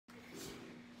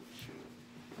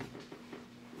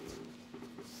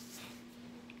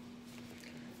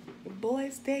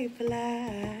boys stay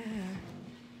fly.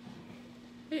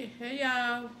 Hey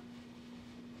y'all.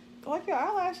 Like your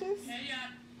eyelashes. Hey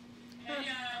y'all.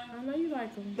 I know you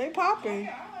like them. They popping.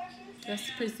 That's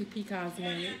Prissy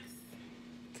Cosmetics.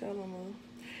 Tell them.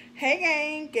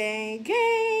 Hey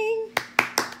gang.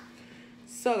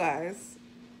 So guys,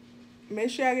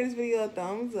 make sure I give this video a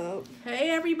thumbs up.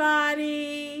 Hey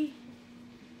everybody.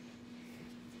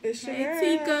 It's your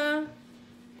Hey girl. Tika.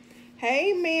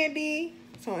 Hey Mandy.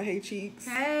 Someone hey cheeks.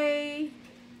 Hey.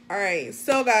 All right,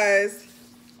 so guys,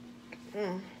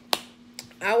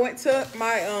 I went to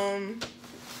my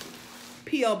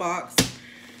P.O Box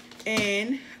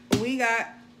and we got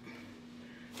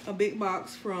a big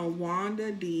box from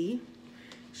Wanda Dee.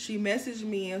 She messaged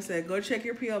me and said, go check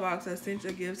your P.O Box. I sent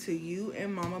a gift to you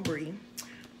and Mama Bree.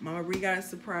 Mama Bree got a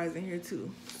surprise in here too.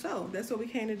 So that's what we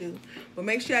came to do. But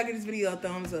make sure I give this video a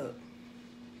thumbs up.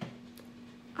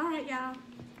 All right, y'all.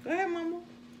 Go ahead, Mama.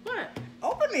 What?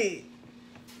 Open it.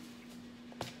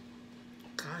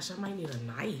 Gosh, I might need a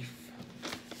knife.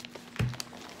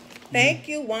 Thank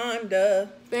you, Wanda.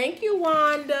 Thank you,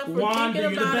 Wanda, for Wanda, thinking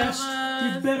you're the about best.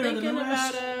 us. You're better than Thinking the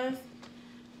about rest. us.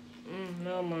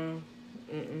 No, Mom.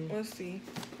 Let's see.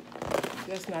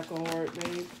 That's not gonna work,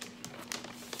 babe.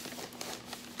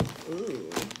 Ooh.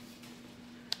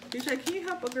 DJ, can you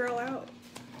help a girl out?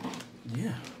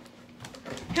 Yeah.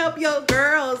 Help your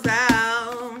girls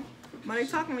out. Why they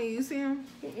talking to you? You see him?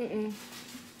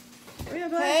 Where your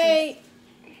glasses? Hey.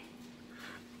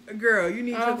 Girl, you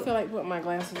need I don't to feel like putting my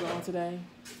glasses on today.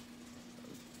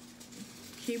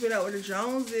 keep it up with the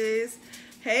Joneses.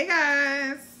 Hey,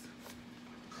 guys.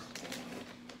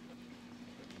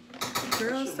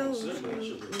 Girl, so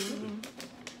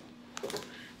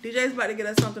DJ's about to get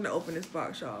us something to open this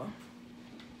box, y'all.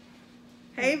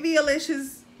 Hey,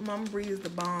 Violicious. Mama Bree is the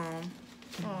bomb.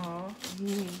 Aw.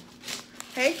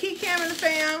 Hey, Kee Kam The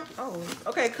Fam. Oh,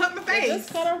 okay. Cut my face.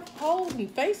 Just cut her whole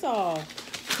face off.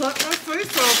 Cut my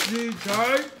face off, DJ.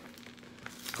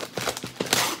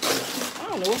 I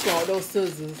don't know what's wrong with those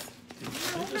scissors.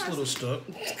 It's just a little stuck.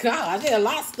 God, they're a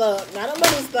lot stuck. Not a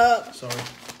little stuck. Sorry.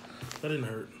 That didn't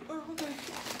hurt. Oh, okay.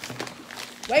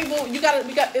 Wait, boo,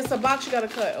 it's a box you gotta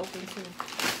cut open too.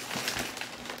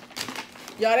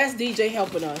 Y'all, that's DJ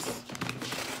helping us.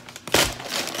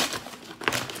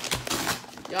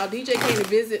 Y'all, DJ came to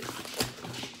visit.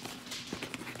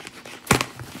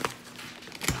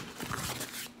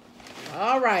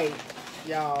 All right,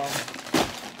 y'all.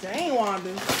 Dang, Wanda.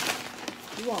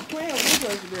 You want to play with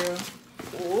this girl?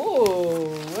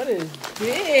 Ooh, what is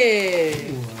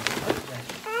this?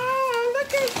 Oh,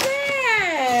 look at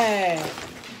that.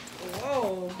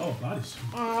 Whoa. Oh, bodies.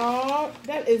 Oh,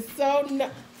 that is so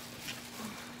nice.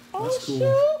 Oh, That's cool.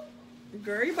 shoot.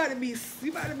 Girl, you about to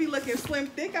be looking slim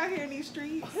thick out here in these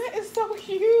streets. That is so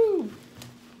cute.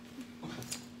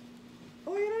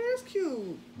 Oh, yeah, that's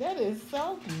cute. That is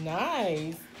so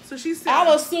nice. So she said,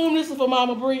 I'll assume this is for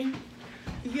Mama Bree.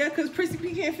 yeah, because Prissy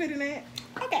P can't fit in that.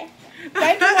 Okay.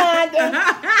 Thank you, Wanda.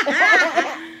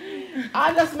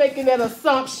 I'm just making that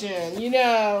assumption, you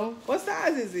know. What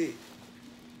size is it?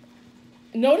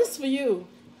 No, this is for you.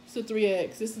 It's a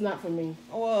 3X. This is not for me.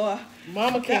 Well,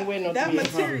 Mama can't wear no that 3X.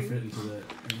 material. Probably fit into that.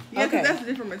 yeah, because Okay. that's a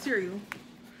different material.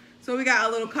 So we got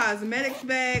a little cosmetics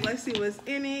bag. Let's see what's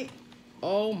in it.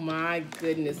 Oh my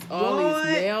goodness. All What?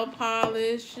 these nail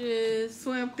polishes.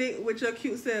 Swim thick with your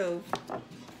cute self.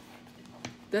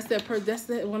 That's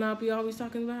that one I'll be always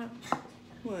talking about.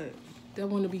 What? That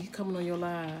one to be coming on your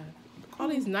live. All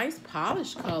these nice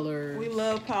polish colors. We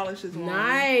love polishes. Wanda.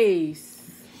 Nice.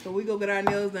 So we go get our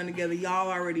nails done together. Y'all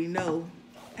already know.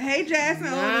 Hey, Jasmine.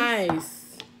 Nice.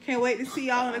 Can't wait to see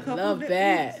y'all in a couple Love of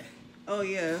that. weeks. Oh,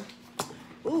 yeah.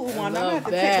 Ooh, Wanda, I'm going to love have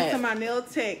to take that. it to my nail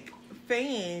tech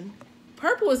fan.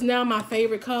 Purple is now my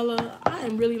favorite color. I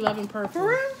am really loving purple. For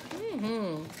real?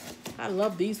 Mm-hmm. I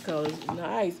love these colors.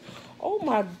 Nice. Oh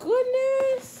my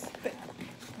goodness.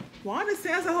 Wanda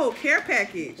sends a whole care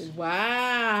package.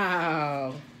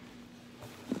 Wow.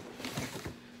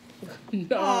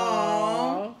 No.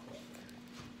 Aww.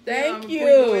 Thank We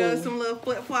can wear you. some little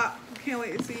flip flop. Can't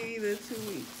wait to see you either 2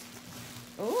 weeks.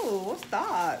 Oh, what's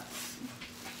that?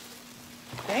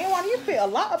 Dang, Wanda, you fit a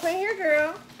lot up in here,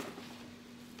 girl.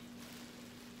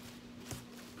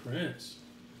 Prince.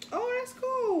 Oh, that's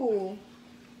cool.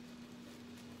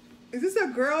 Is this a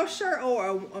girl shirt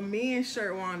or a man's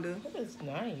shirt, Wanda? That is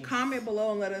nice. Comment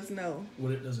below and let us know.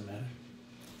 Well, it doesn't matter.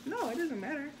 No, it doesn't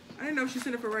matter. I didn't know if she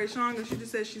sent it for Ray Sean or she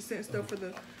just said she sent stuff for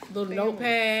the Little family.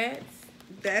 notepads.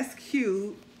 That's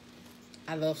cute.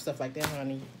 I love stuff like that,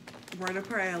 honey. Right up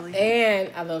her alley.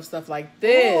 And I love stuff like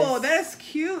this. Oh, that's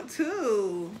cute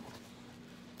too.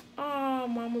 Oh,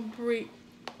 Mama Bree.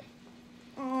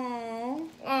 Oh.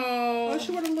 Oh. Oh,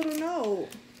 she wrote a little note.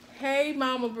 Hey,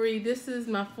 Mama Bree, this is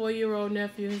my 4-year-old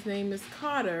nephew. His name is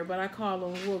Carter, but I call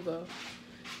him Wooga.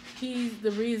 He's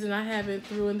the reason I haven't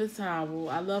threw in the towel.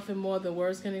 I love him more than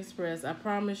words can express. I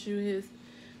promise you his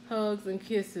hugs and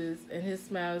kisses and his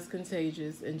smile is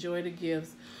contagious. Enjoy the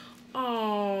gifts.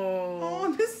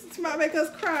 Oh, this might make us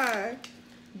cry.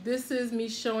 This is me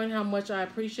showing how much I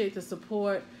appreciate the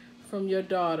support from your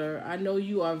daughter. I know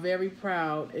you are very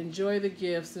proud. Enjoy the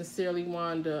gifts. Sincerely,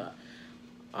 Wanda.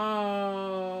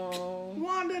 Oh,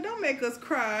 Wanda, don't make us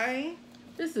cry.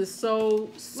 this is so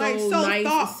Like, so nice.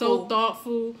 thoughtful. It's so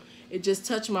thoughtful. It just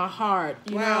touched my heart.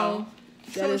 You Wow. know,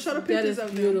 that Show the pictures is of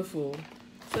them. beautiful.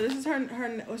 So this is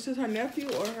her was this her nephew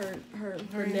or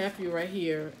her Nephew right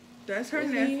here. That's her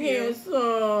Isn't nephew. he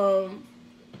handsome?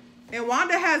 And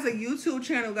Wanda has a YouTube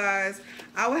channel, guys.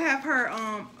 I would have her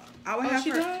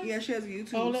she does? yeah, she has a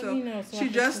YouTube. Oh, let so me know so I she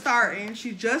can just subscribe.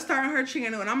 She's just starting her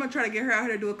channel, and I'm gonna try to get her out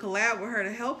here to do a collab with her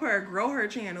to help her grow her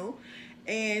channel.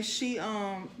 And she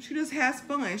just has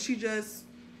fun. She's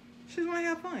gonna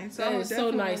have fun. So That is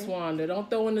so nice, Wanda. Don't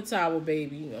throw in the towel,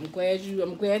 baby. I'm glad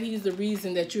he's the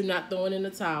reason that you're not throwing in the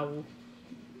towel.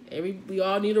 We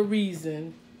all need a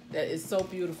reason. That is so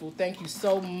beautiful. Thank you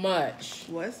so much.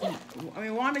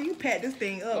 Wanda, you pat this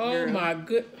thing up, Oh girl. my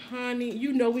good honey.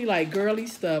 You know we like girly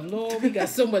stuff. Lord, we got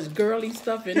so much girly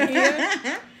stuff in here.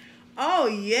 Oh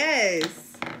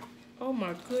yes. Oh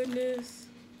my goodness.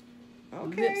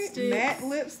 Okay. Lipsticks. Matte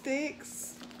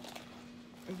lipsticks.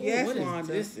 Yes, what is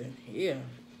Wanda. this in here?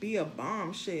 Be a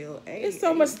bombshell. There's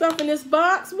so much stuff in this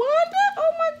box, Wanda.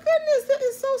 Oh my goodness, that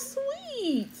is so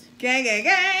sweet. Gang, gang,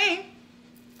 gang.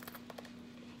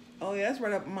 Oh yeah, that's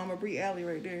right up Mama Bree alley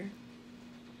right there.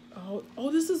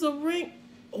 Oh, this is a ring.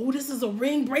 Oh, this is a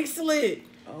ring bracelet.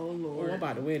 Oh Oh, Lord. I'm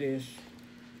about to wear this.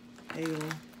 Hey.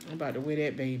 I'm about to wear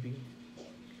that, baby.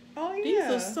 Oh These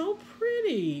yeah. are so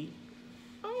pretty.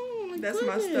 Oh my That's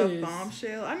goodness. my stuff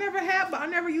bombshell. I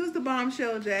never used the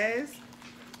bombshell, Jazz.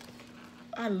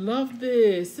 I love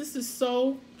this. This is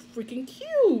so freaking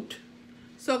cute.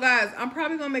 So guys, I'm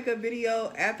probably gonna make a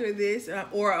video after this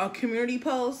or a community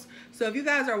post. So if you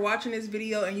guys are watching this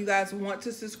video and you guys want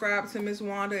to subscribe to Miss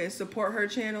Wanda and support her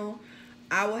channel,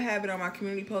 I will have it on my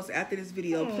community post after this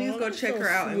video. Please go check her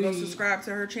out and go subscribe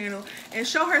to her channel and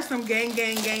show her some gang,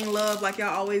 gang, gang love like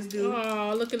y'all always do.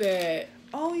 Oh, look at that.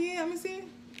 Oh yeah, let me see.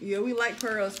 Yeah, we like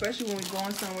pearls, especially when we're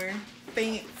going somewhere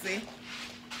fancy.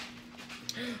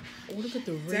 Oh, look at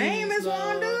the rings. Dang, Miss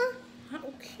Wanda. How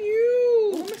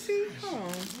cute. Let me see. Hold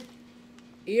on.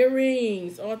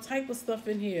 Earrings. All type of stuff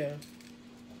in here.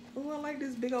 Oh, I like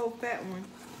this big old fat one.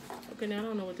 Okay, now I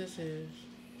don't know what this is.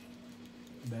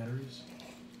 Batteries.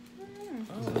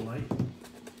 Oh. Is it light?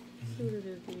 Let's see what it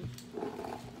is.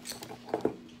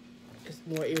 There's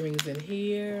more earrings in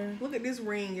here. Look at this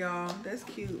ring, y'all. That's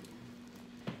cute.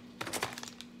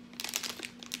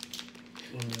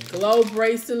 Glow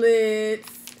bracelets.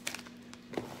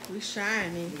 We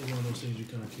shiny. It's one of those things you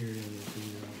kind of carry on your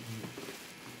finger.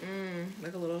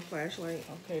 Like a little flashlight.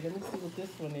 Okay, let me see what this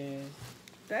one is.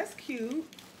 That's cute.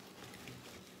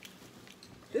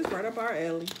 This right up our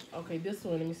alley. Okay, this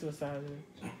one, let me see what size it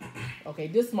is. Okay,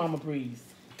 this Mama Breeze.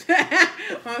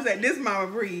 Mama said, this Mama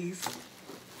Breeze.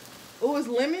 Oh, it's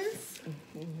lemons?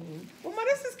 Oh, my,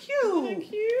 this is cute. Isn't it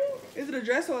cute? Is it a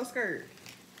dress or a skirt?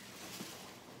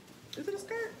 Is it a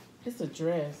skirt? It's a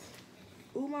dress.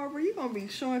 Ooh, Mama Bree, you gonna be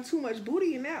showing too much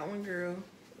booty in that one, girl.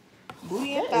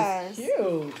 Booty and That thighs. is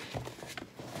cute.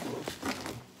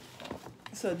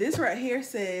 So this right here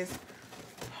says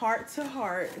heart to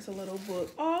heart. It's a little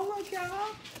book. Oh, look,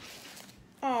 y'all.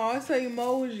 Oh, it's an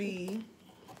emoji.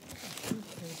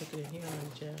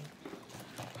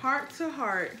 Heart to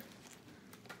heart.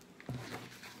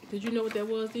 Did you know what that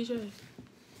was, DJ?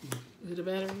 Is it a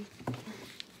battery?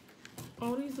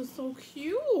 Oh, these are so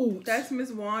cute. That's Miss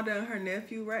Wanda and her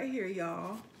nephew right here,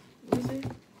 y'all. Is it?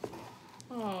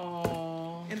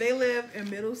 Oh. And they live in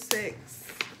Middlesex.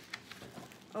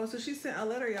 Oh, so she sent a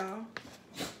letter, y'all.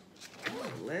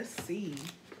 Oh, let's see.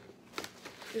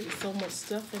 There's so much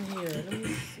stuff in here. Let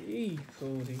me see,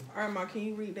 Cody. All right, Ma, can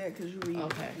you read that? Because you read,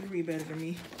 Okay. you read better than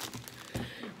me.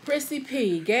 Prissy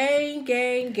P, gang,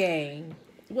 gang, gang.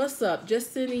 What's up?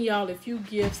 Just sending y'all a few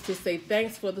gifts to say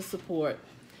thanks for the support.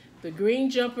 The green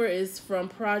jumper is from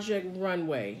Project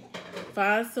Runway.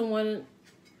 Find someone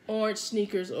orange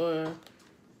sneakers or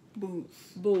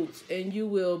boots, and you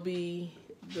will be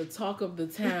the talk of the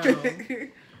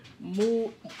town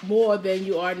more than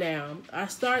you are now. I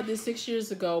started this 6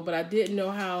 years ago, but I didn't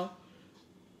know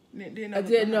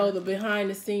the behind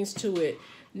the scenes to it.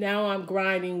 Now I'm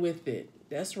grinding with it.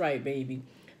 That's right, baby.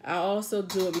 I also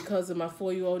do it because of my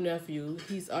 4-year-old nephew.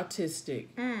 He's autistic.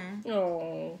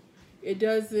 Oh, it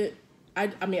doesn't. I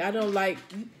mean, I don't like.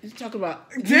 You talk about.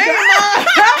 Damn,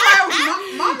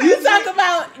 You talk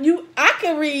about you. I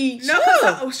can read. No,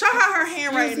 show her her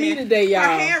handwriting. Excuse me today, y'all.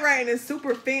 Her handwriting is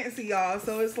super fancy, y'all.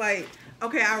 So it's like,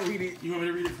 okay, I'll read it. You want me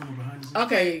to read it from behind?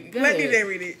 Okay, go Let ahead. DJ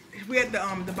read it. We at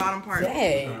the bottom part.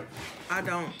 Dang. All right. I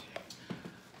don't.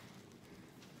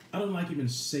 I don't like even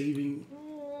saving.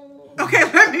 Okay,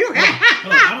 let me read.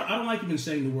 I don't like even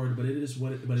saying the word, but it is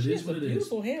what it. But it is what it is.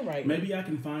 Beautiful handwriting. Maybe I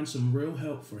can find some real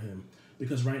help for him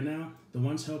because right now the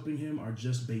ones helping him are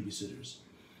just babysitters.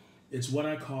 It's what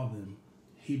I call them.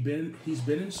 He's been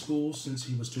in school since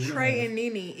he was 2 and a half. Trey and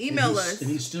Nene, email us. And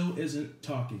he still isn't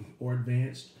talking or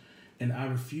advanced. And I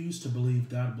refuse to believe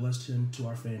God blessed him to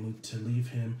our family to leave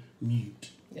him mute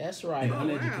That's right. and Oh,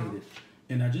 uneducated. wow.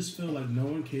 And I just feel like no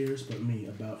one cares but me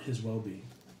about his well-being.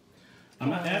 I'm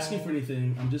not asking for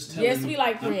anything. I'm just telling. Yes, we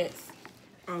like Prince.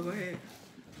 Oh, go ahead.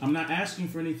 I'm not asking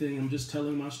for anything. I'm just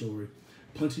telling my story.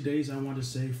 Plenty days I want to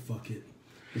say fuck it,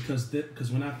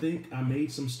 because when I think I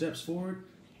made some steps forward,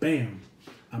 bam,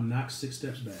 I'm knocked 6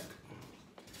 steps back.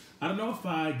 I don't know if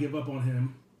I give up on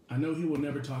him. I know he will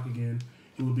never talk again.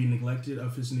 He will be neglected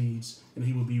of his needs, and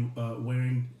he will be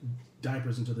wearing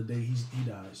diapers until the day he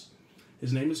dies.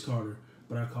 His name is Carter,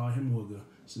 but I call him Wooga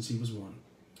since he was 1.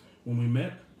 When we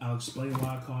met, I'll explain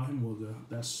why I call him Wooga.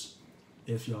 That's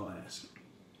if y'all ask.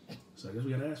 So I guess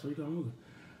we gotta ask why you call him Wooga.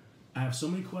 I have so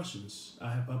many questions.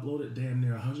 I have uploaded damn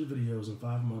near 100 videos in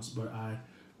 5 months, but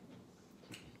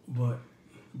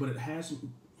it has.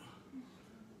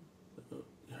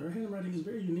 Her handwriting is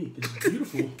very unique. It's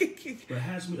beautiful, but it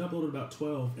has me uploaded about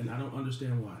 12, and I don't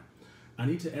understand why. I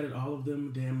need to edit all of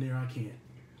them. Damn near I can't.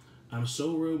 I'm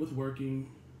so real with working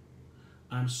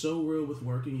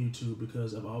YouTube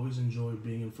because I've always enjoyed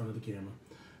being in front of the camera.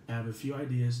 I have a few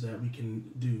ideas that we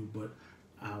can do, but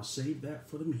I'll save that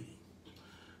for the meeting.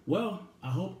 Well,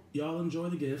 I hope y'all enjoy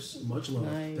the gifts. Much love.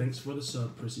 Nice. Thanks for the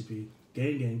sub, Prissy P.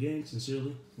 Gang, gang, gang.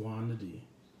 Sincerely, Wanda Dee.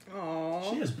 Aww.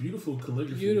 She has beautiful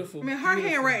calligraphy. Beautiful. I mean, her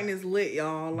handwriting is lit,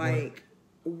 y'all. Like,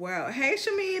 wow. Hey,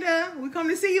 Shamita. We come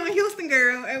to see you in Houston,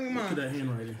 girl, every Look month. at that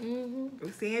handwriting.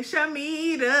 We're seeing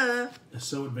Shamita. It's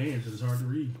so advanced, it's hard to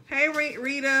read. Hey,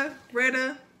 Rita.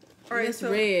 All right, It's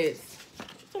so, reds.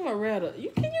 I'm a Retta. You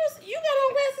got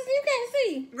on glasses and you can't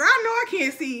see. girl, I know I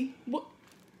can't see.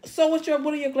 So what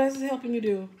are your glasses helping you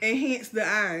do? Enhance the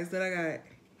eyes that I got.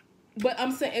 But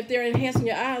I'm saying if they're enhancing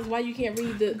your eyes, why you can't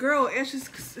read the? Girl, it's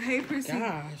just, hey, Prissy.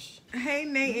 Gosh. Hey,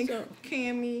 Nate and So-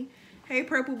 Cammy. Hey,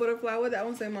 Purple Butterfly. What that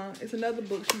one say, Mom? It's another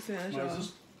book she sent us, Why is y'all.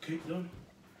 this cake done?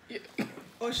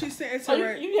 Oh, she sent it Oh, to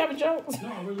her. you have a joke? No,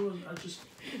 I really wasn't. Is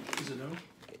it done?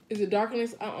 Is it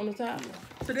darkness on the top?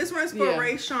 So this one's for Yeah.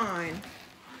 Ray Sean.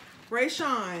 Ray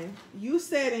Sean, you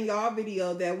said in y'all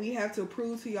video that we have to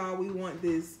prove to y'all we want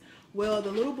this. Well,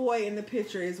 the little boy in the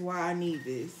picture is why I need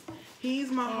this.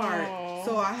 He's my heart, Aww.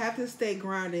 so I have to stay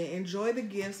grounded. Enjoy the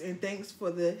gifts, and thanks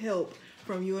for the help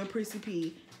from you and Prissy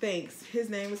P. Thanks. His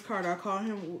name is Carter. I call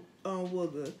him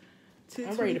Wooga.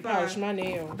 I'm ready to polish my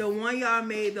nail. The one y'all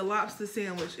made, the lobster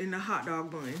sandwich in the hot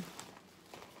dog bun.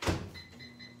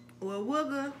 Well,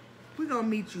 Wooga, we gonna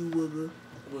meet you, Wooga.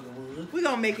 Wooga We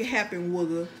gonna make it happen,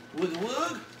 Wooga. wooga. Wooga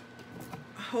wooga.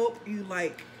 Hope you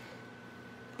like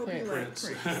Prince.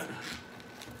 Prince.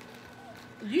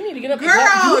 You need to get up.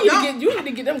 Girl, you need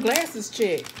to get them glasses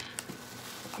checked.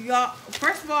 Y'all,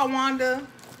 first of all, Wanda,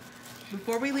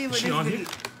 before we leave with Is she this on video, here?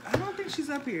 I don't think she's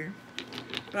up here.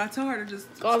 But I told her to just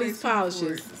All stay these tuned for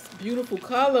polishes, it. beautiful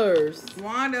colors.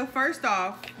 Wanda, first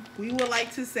off, we would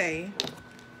like to say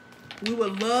we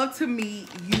would love to meet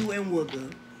you and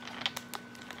Wooga.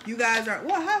 You guys are,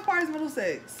 well, how far is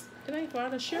Middlesex? It ain't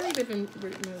far. Sure, live in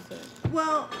Middlesex.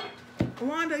 Well,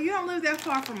 Wanda, you don't live that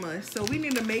far from us, so we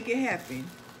need to make it happen.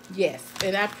 Yes,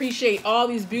 and I appreciate all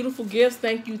these beautiful gifts.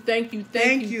 Thank you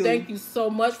so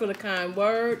much for the kind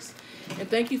words, and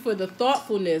thank you for the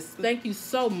thoughtfulness. Thank you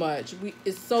so much.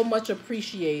 It's so much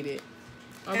appreciated.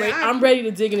 I'm ready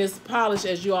to dig in this polish,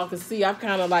 as you all can see. I've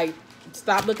kind of like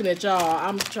stopped looking at y'all.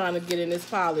 I'm trying to get in this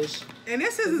polish. And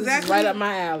this is right up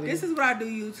my alley. This is what I do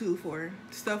YouTube for.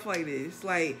 Stuff like this.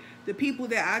 Like, the people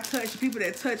that I touch, the people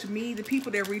that touch me, the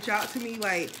people that reach out to me.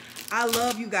 Like, I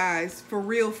love you guys. For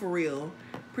real, for real.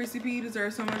 Prissy P, you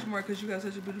deserve so much more because you have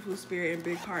such a beautiful spirit and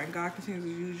big heart. And God continues to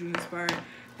use you and inspire.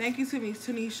 Thank you to me,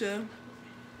 Tanisha.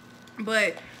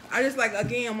 But I just, like,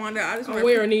 again, Wanda, I just want I'm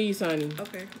wearing these, honey.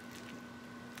 Okay.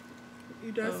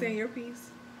 You done saying your piece?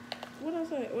 What I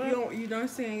say? What? You done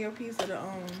saying your piece of the,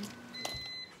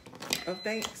 of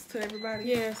thanks to everybody?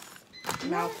 Yes.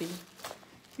 Mouthy.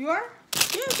 You are?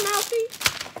 Yes,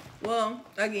 Mouthy. Well,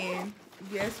 again,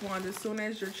 yes, Wanda. As soon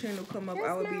as your channel come up,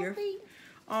 I will be your.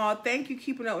 Oh, thank you,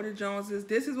 Keeping Up with the Joneses.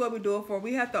 This is what we do it for.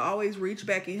 We have to always reach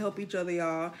back and help each other,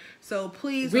 y'all. So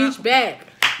please reach back.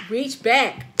 Reach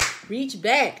back. Reach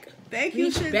back. Thank you,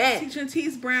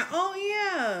 Shantice Brown. Oh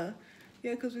yeah,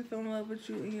 yeah, because we fell in love with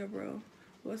you and your bro.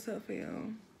 What's up,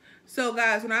 fam? So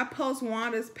guys, when I post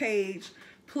Wanda's page,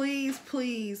 please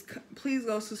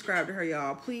go subscribe to her,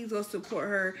 y'all. Please go support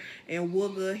her and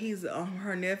Wooga. He's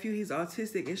her nephew. He's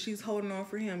autistic, and she's holding on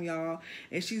for him, y'all.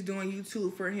 And she's doing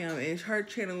YouTube for him. And her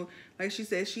channel, like she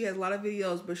said, she has a lot of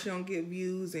videos, but she don't get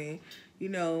views. And you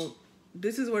know,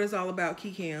 this is what it's all about,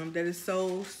 Kee Kam. That is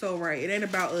so right. It ain't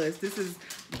about us. This is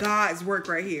God's work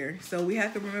right here. So we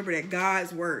have to remember that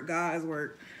God's work.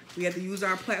 We have to use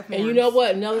our platform. And you know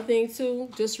what? Another thing too.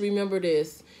 Just remember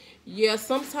this. Yeah,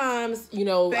 sometimes, you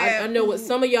know, I know what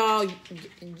some of y'all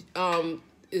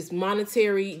is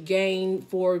monetary gain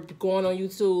for going on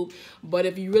YouTube. But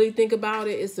if you really think about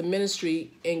it, it's a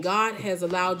ministry. And God has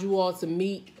allowed you all to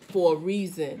meet for a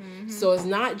reason. So it's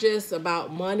not just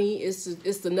about money.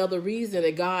 It's another reason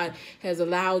that God has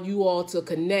allowed you all to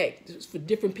connect, for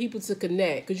different people to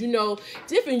connect. Because, you know,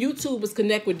 different YouTubers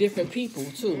connect with different people,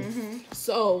 too.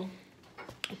 So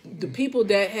the people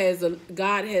that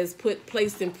God has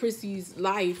placed in Prissy's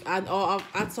life, I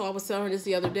was telling her this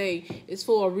the other day, it's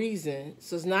for a reason.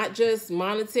 So it's not just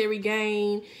monetary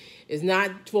gain. It's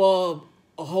not for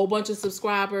a whole bunch of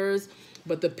subscribers,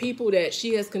 but the people that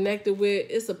she has connected with,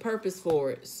 it's a purpose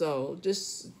for it. So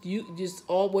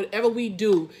whatever we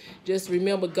do, just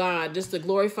remember God, just to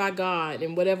glorify God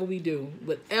in whatever we do,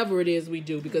 whatever it is we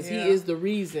do, because He is the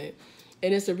reason,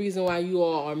 and it's the reason why you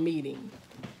all are meeting.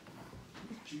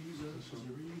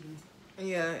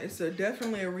 Yeah, it's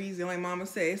definitely a reason. Like Mama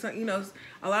said, it's like, you know,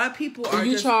 a lot of people are. Do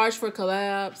you charge for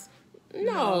collabs?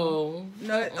 No.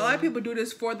 A lot of people do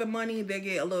this for the money. They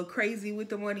get a little crazy with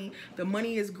the money. The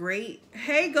money is great.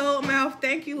 Hey, Goldmouth,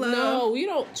 thank you, love. No, we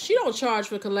don't. She don't charge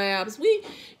for collabs.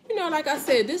 You know, like I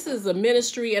said, this is a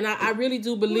ministry, and I really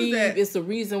do believe it's the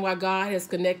reason why God has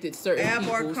connected certain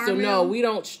people. So no, we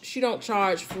don't. She don't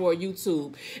charge for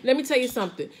YouTube. Let me tell you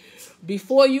something.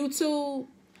 Before YouTube,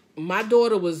 my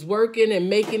daughter was working and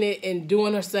making it and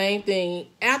doing her same thing.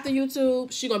 After YouTube,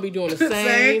 she's going to be doing the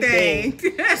same thing.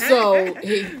 So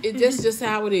that's just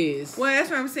how it is. Well, that's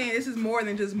what I'm saying. This is more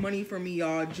than just money for me,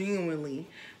 y'all. Genuinely.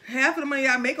 Half of the money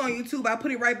I make on YouTube, I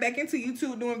put it right back into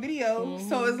YouTube doing videos.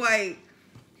 So it's like,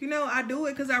 you know, I do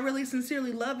it because I really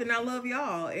sincerely love it and I love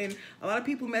y'all. And a lot of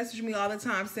people message me all the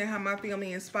time saying how my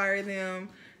family inspired them.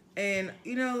 And,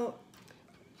 you know...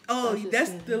 Oh,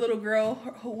 that's the little girl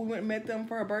who we went and met them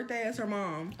for her birthday. That's her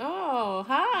mom. Oh,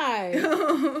 hi.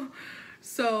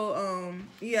 So,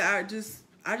 yeah, I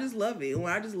just love it.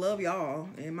 Well, I just love y'all,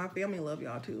 and my family love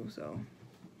y'all too. So,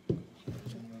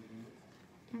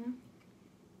 you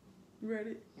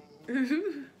ready?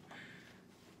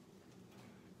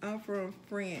 I'm from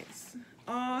France.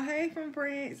 Oh, hey, from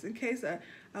France. In case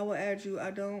I will add you.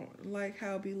 I don't like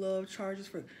how Beloved charges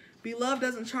for. Beloved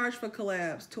doesn't charge for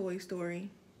collabs. Toy Story.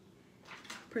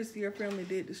 Prissy, your family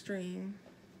did that stream.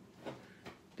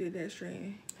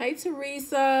 Hey,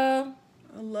 Teresa.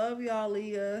 I love y'all,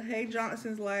 Leah. Hey,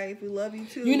 Johnson's Life. We love you,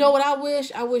 too. You know what I wish?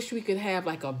 I wish we could have,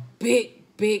 like, a big,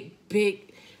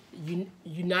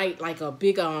 unite, like, a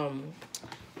big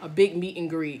meet and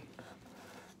greet.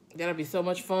 That'll be so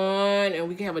much fun. And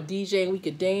we can have a DJ and we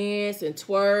could dance and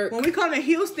twerk. When we come to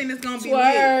Houston, it's going to be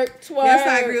lit. Twerk. Yes,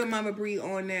 I agree with Mama Bree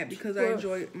on that because I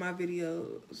enjoy my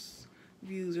videos.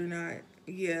 Views or not.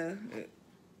 Yeah.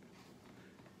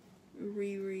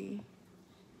 Riri.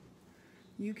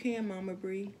 You can, Mama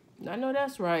Bree. I know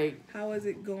that's right. How is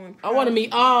it going? I want to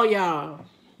meet all y'all.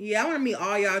 Yeah, I want to meet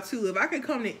all y'all too. If I could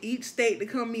come to each state to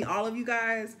come meet all of you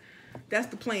guys, that's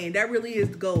the plan. That really is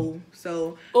the goal.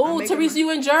 So, oh, Teresa, you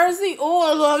in Jersey? Oh,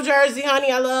 I love Jersey,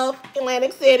 honey. I love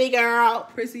Atlantic City, girl.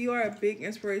 Prissy, you are a big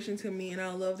inspiration to me, and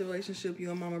I love the relationship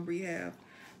you and Mama Bree have.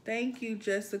 Thank you,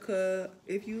 Jessica.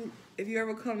 If you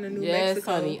ever come to New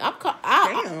Mexico, honey.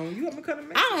 Damn, you ever come to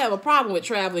Mexico? I don't have a problem with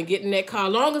traveling, getting in that car,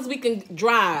 as long as we can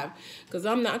drive. Because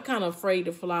I'm kind of afraid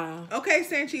to fly. Okay,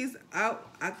 Sanchez,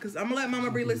 because I'm gonna let Mama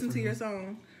Bree listen to your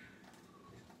song.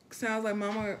 Sounds like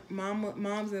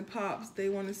moms and pops, they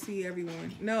want to see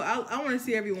everyone. No, I want to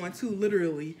see everyone too,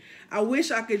 literally. I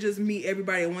wish I could just meet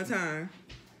everybody at one time.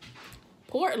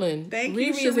 Portland. Thank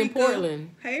you, Riri is in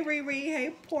Portland. Hey, Riri.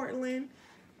 Hey, Portland.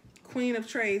 Queen of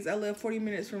Trades. I live 40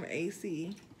 minutes from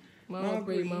AC. Mama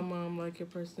Bree, my mom like your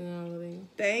personality.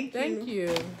 Thank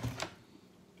you.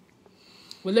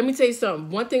 Well, let me tell you something.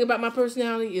 One thing about my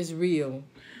personality is real.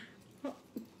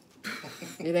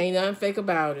 It ain't nothing fake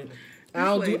about it. I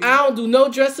don't do no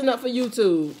dressing up for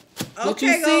YouTube.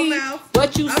 Okay,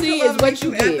 what you see is what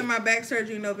you get. After my back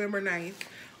surgery November 9th.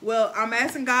 Well, I'm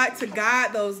asking God to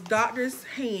guide those doctors'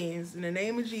 hands in the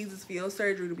name of Jesus for your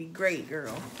surgery to be great,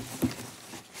 girl.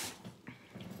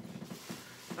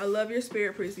 I love your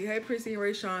spirit, Prissy. Hey, Prissy and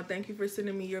Rayshawn, thank you for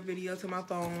sending me your video to my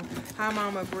phone. Hi,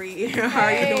 Mama Bree. How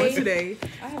are you doing today?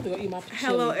 I have to go eat my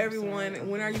Hello, everyone.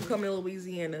 When are you coming to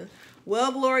Louisiana?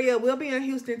 Well, Gloria, we'll be in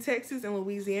Houston, Texas, and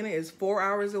Louisiana is 4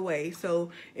 hours away.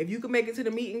 So if you can make it to the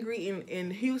meet and greet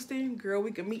in Houston, girl,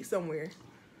 we can meet somewhere.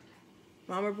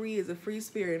 Mama Bree is a free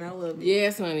spirit, and I love it.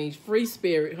 Yes, honey. Free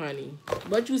spirit, honey.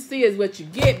 What you see is what you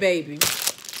get, baby.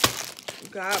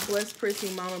 God bless Prissy,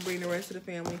 Mama Bree, and the rest of the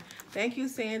family. Thank you,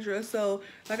 Sandra. So,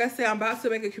 like I said, I'm about to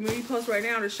make a community post right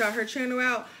now to shout her channel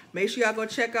out. Make sure y'all go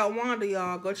check out Wanda,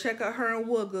 y'all. Go check out her and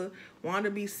Wooga.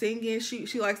 Wanda be singing.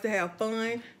 She likes to have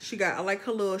fun. I like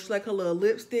her little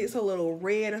lipsticks, her little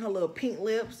red and her little pink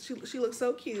lips. She looks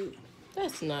so cute.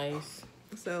 That's nice.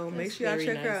 So make sure y'all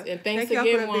check her out. And thanks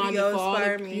again, Wanda, for all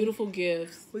the beautiful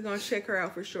gifts. We're going to check her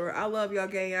out for sure. I love y'all,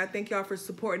 gang. I thank y'all for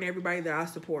supporting everybody that I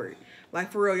support.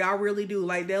 Like, for real, y'all really do.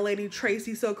 Like, that lady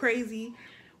Tracy So Crazy.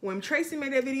 When Tracy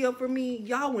made that video for me,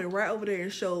 y'all went right over there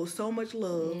and showed so much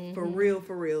love. For real,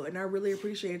 for real. And I really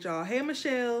appreciate y'all. Hey,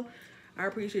 Michelle. I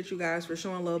appreciate you guys for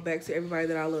showing love back to everybody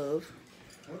that I love.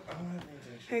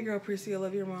 Hey, girl, Prissy, I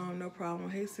love your mom. No problem.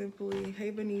 Hey, Simply.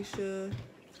 Hey, Venetia.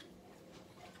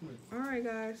 All right,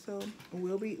 guys. So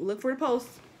we'll be look for the post.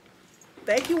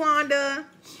 Thank you, Wanda.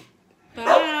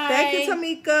 Bye. Thank you,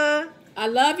 Tamika. I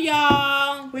love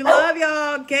y'all. We love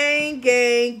y'all. Gang,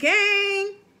 gang,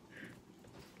 gang.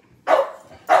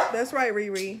 That's right,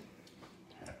 Riri.